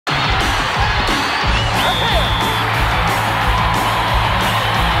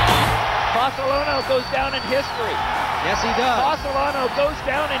Marcelino goes down in history. Yes, he does. Marcelino goes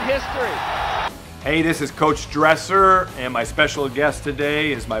down in history. Hey, this is Coach Dresser, and my special guest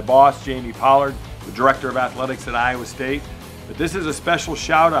today is my boss, Jamie Pollard, the Director of Athletics at Iowa State. But this is a special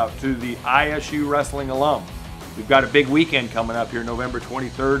shout out to the ISU Wrestling alum. We've got a big weekend coming up here, November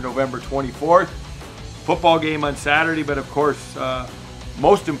 23rd, November 24th. Football game on Saturday, but of course,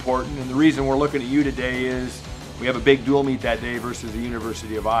 most important, and the reason we're looking at you today is we have a big dual meet that day versus the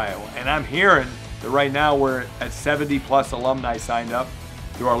University of Iowa. And I'm hearing that right now we're at 70 plus alumni signed up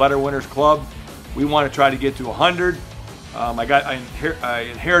through our Letter Winners Club. We want to try to get to 100. I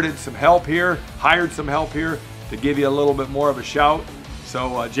inherited some help here, hired some help here to give you a little bit more of a shout.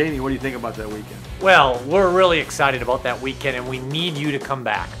 So Jamie, what do you think about that weekend? Well, we're really excited about that weekend, and we need you to come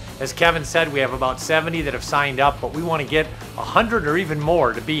back. As Kevin said, we have about 70 that have signed up, but we want to get 100 or even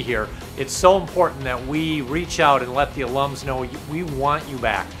more to be here. It's so important that we reach out and let the alums know we want you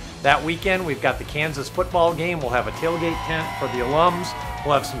back. That weekend, we've got the Kansas football game. We'll have a tailgate tent for the alums.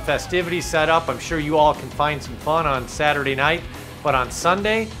 We'll have some festivities set up. I'm sure you all can find some fun on Saturday night. But on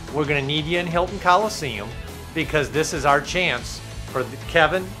Sunday, we're going to need you in Hilton Coliseum because this is our chance for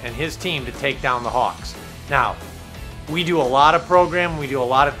Kevin and his team to take down the Hawks. Now, we do a lot of programming, we do a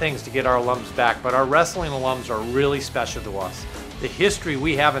lot of things to get our alums back, but our wrestling alums are really special to us. The history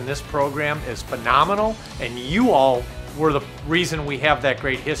we have in this program is phenomenal, and you all were the reason we have that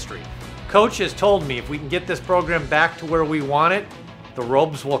great history. Coach has told me if we can get this program back to where we want it, the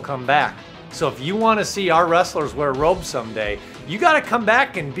robes will come back. So if you want to see our wrestlers wear robes someday, you got to come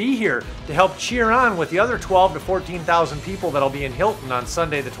back and be here to help cheer on with the other 12 to 14,000 people that'll be in Hilton on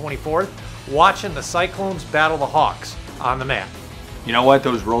Sunday the 24th, watching the Cyclones battle the Hawks on the mat. You know what?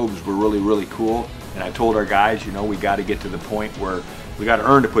 Those robes were really, really cool. And I told our guys, you know, we got to get to the point where we got to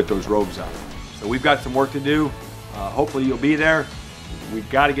earn to put those robes on. So we've got some work to do. Hopefully you'll be there. We've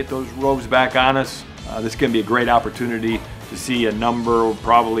got to get those robes back on us. This is going to be a great opportunity to see a number,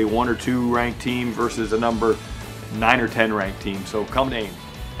 probably 1 or 2 ranked team versus a number 9 or 10 ranked team. So come to Ames.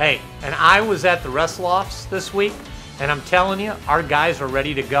 Hey, and I was at the Wrestle-Offs this week, and I'm telling you, our guys are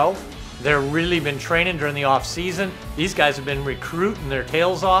ready to go. They've really been training during the off season. These guys have been recruiting their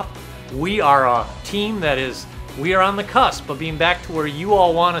tails off. We are a team we are on the cusp of being back to where you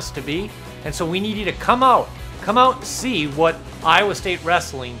all want us to be. And so we need you to come out and see what Iowa State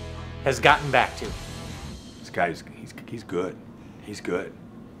wrestling has gotten back to. This guy's, he's good. He's good.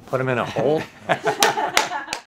 Put him in a hole.